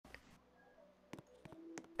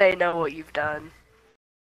They know what you've done.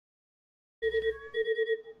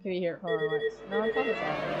 Can you hear it? Hold on, Lex. No, it's on the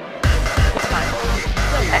side. It's fine.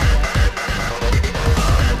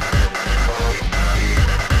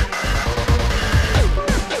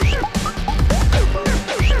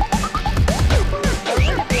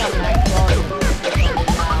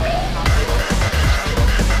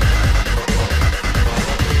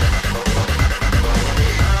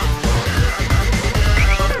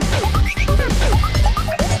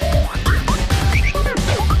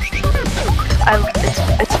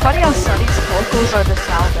 It's It's funny how Sunny's vocals are the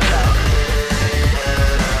sound of that.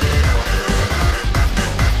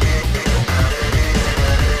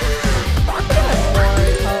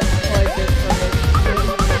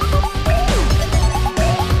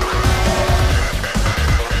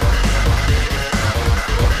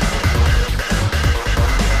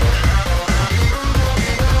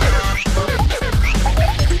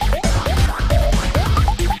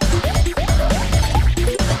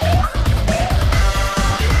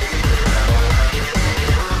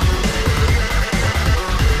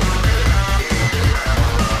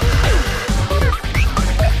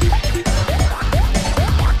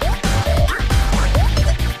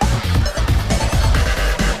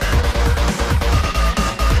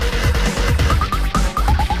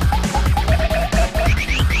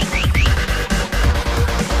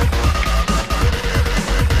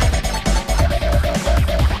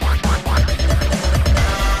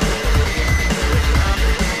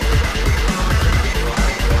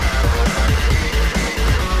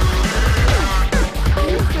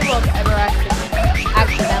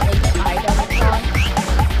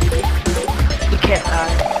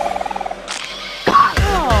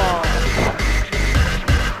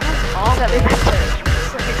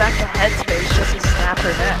 Back to headspace just to snap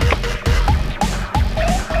her neck.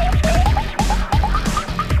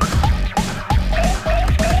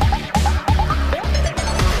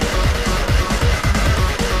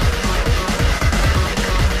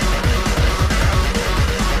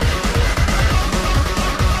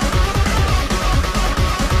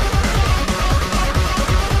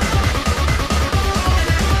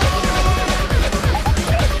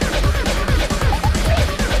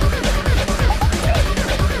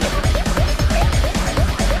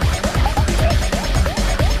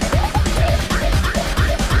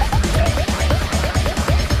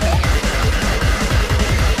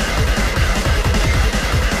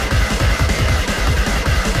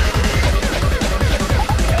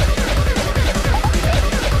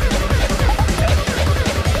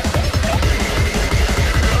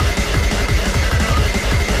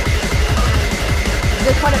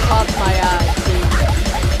 This one it pops my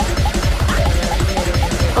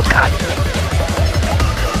Oh god.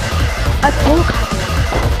 A full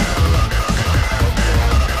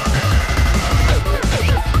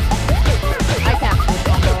I can't full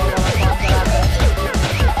combo while I'm on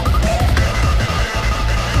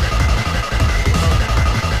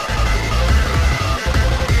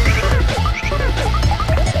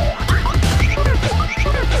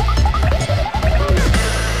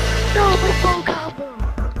No, my full combo.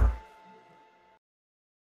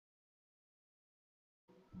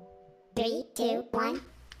 3, 2, 1.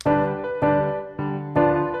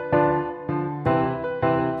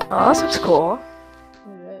 Oh, this looks cool.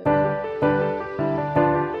 I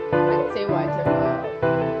can see why it took a long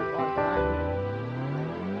time.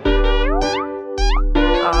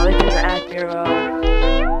 Oh, they didn't add Miro.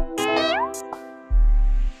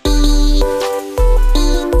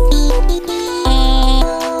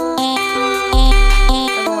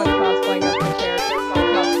 Everyone cosplaying as their character, so I'm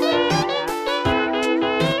cosplaying as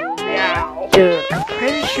that. Dude, I'm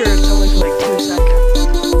pretty sure it's only for like 2 seconds.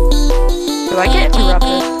 Do I get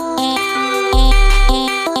interrupted?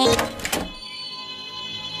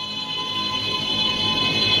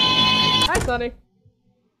 Hi, Sonny.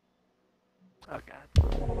 Oh god.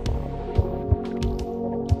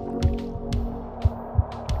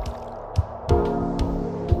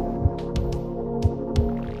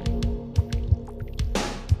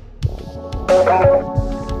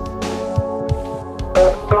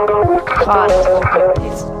 God,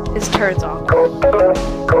 his turn's on.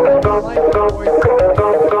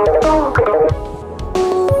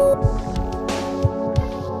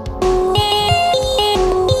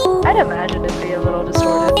 I'd imagine it'd be a little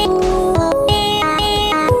distorted.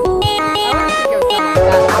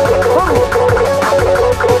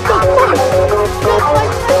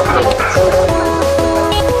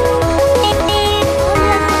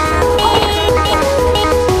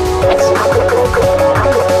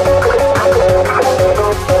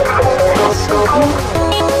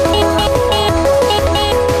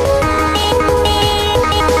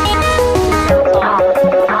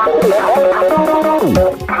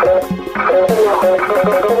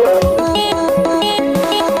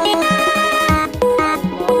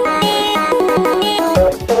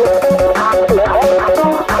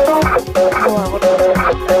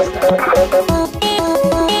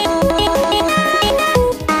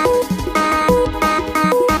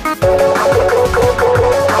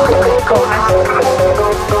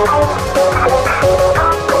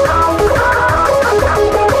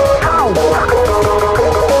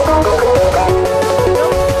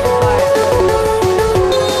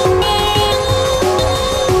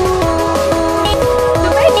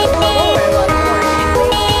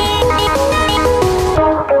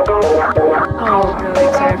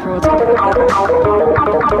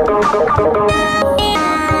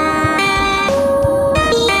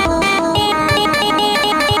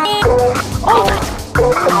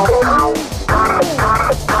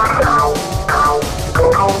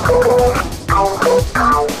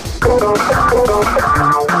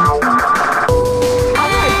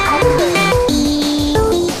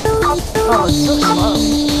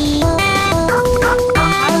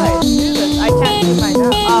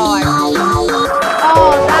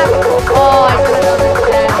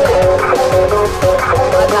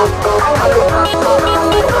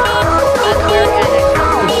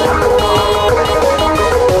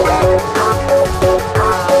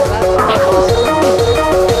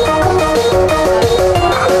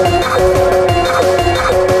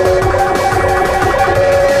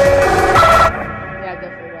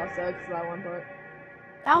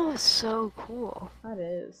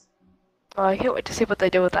 Oh, I can't wait to see what they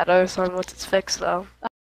do with that other song once it's fixed, though.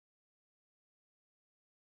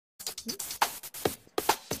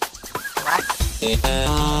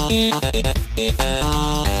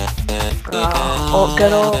 Oh,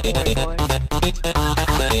 good old Omori boy.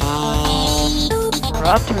 We're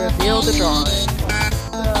up to reveal the drawing.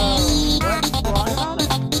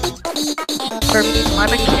 For me, my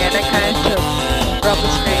mechanic had to rub the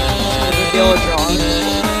screen to reveal a drawing,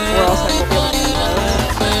 or else I won't be able to do those.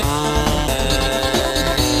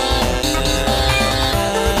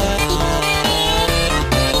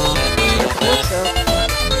 So.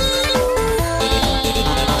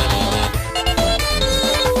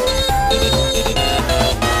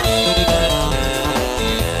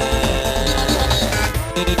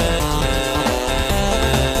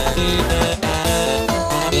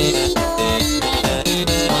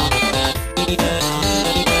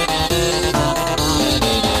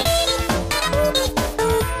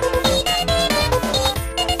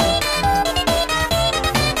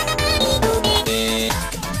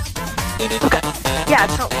 Okay. Yeah,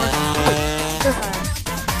 it's not working.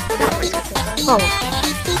 Oh.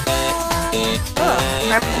 Oh,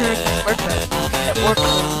 I'm sure it's working. It worked.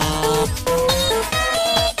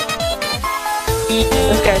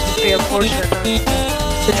 This guy's just being unfortunate.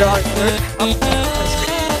 The drawing worked. Oh, my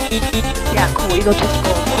screen. Yeah, cool.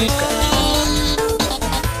 Egotistical. Voice guy.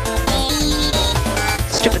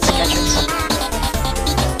 Stupid sketches.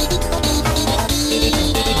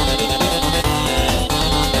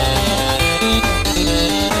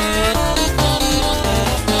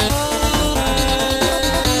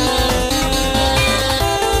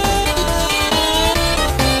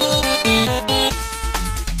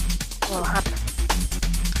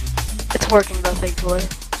 It's working though, thankfully.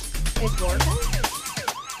 It's working?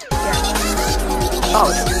 Yeah. Oh,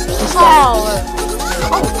 it's Oh!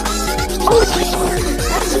 Oh, it's recording!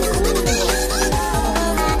 That's so cool!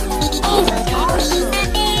 Oh, that's awesome!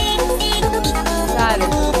 That is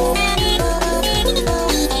cool.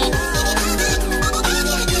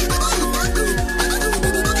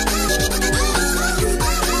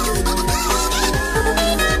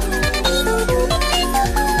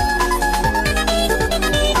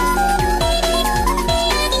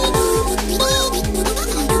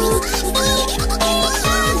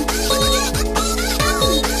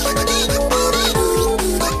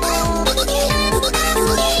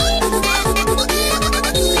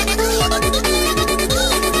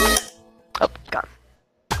 Oh, gone.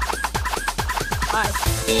 Hi.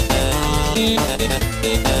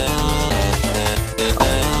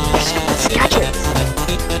 Stupid sketches!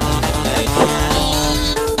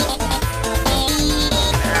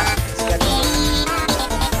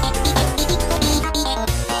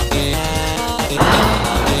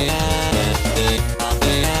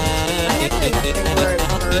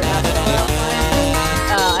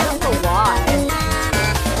 I don't know why.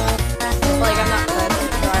 Like, I'm not gonna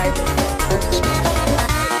try to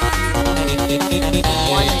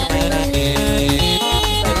why did you bring that?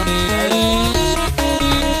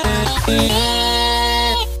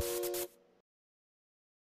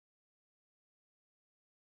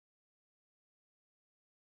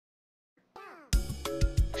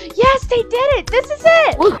 Yes, they did it! This is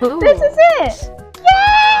it! Woohoo! This is it!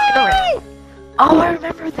 Yay! Oh, I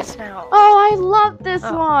remember this now. Oh, I love this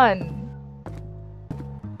Oh. one!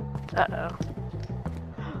 Uh-oh.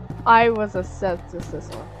 I was obsessed with this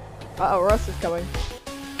one. Uh-oh, Russ is coming.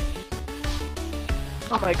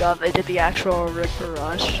 Oh my god, they did the actual Rick for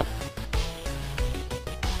Rush.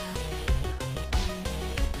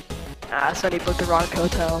 Ah, so he booked the wrong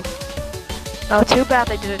hotel. Oh, too bad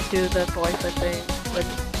they didn't do the boyfriend thing when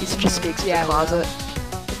he just speaks in the closet.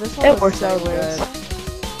 This It one works was so anyways. good.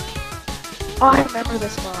 Oh, I remember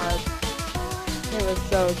this mod. It was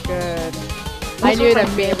so good. Those I knew were my that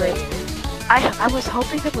immediately. favorites. I was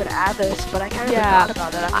hoping they would add this, but I kind of Yeah. forgot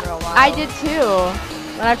about it after a while. I did too.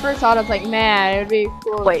 When I first saw it, I was like, man, it would be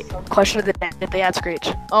cool. Wait, question of the day. Did they add Screech?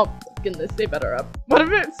 Oh, goodness, they better up. What if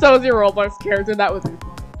it shows your Roblox character? That was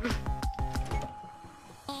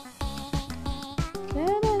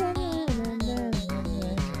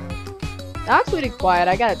Now it's really quiet.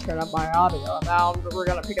 I gotta turn up my audio. Now we're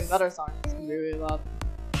gonna pick another song. It's gonna be really loud.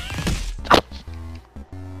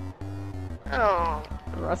 Oh.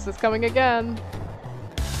 Russ is coming again.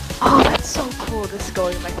 Oh, that's so cool. This is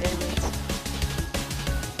going to my favorites.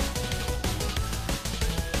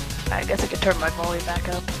 I guess I could turn my volume back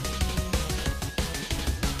up.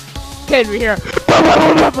 Can we hear?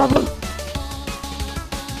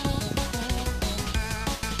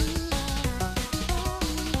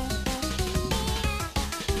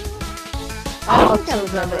 Oh, don't hope think I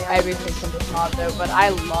so, remember yeah. everything from this mod though, but I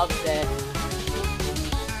loved it.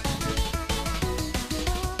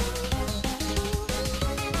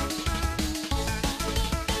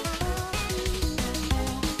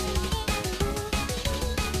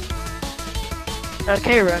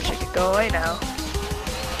 Okay, Rush, you can go away now.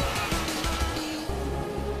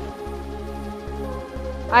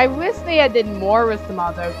 I wish they had did more with the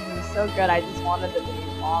mod though, because it was so good. I just wanted it to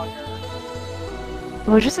be longer. It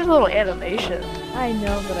was just a little animation. I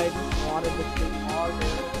know, but I just wanted it to be longer.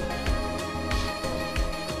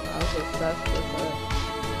 I was obsessed with it.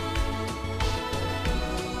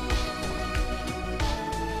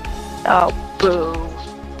 Oh, boo.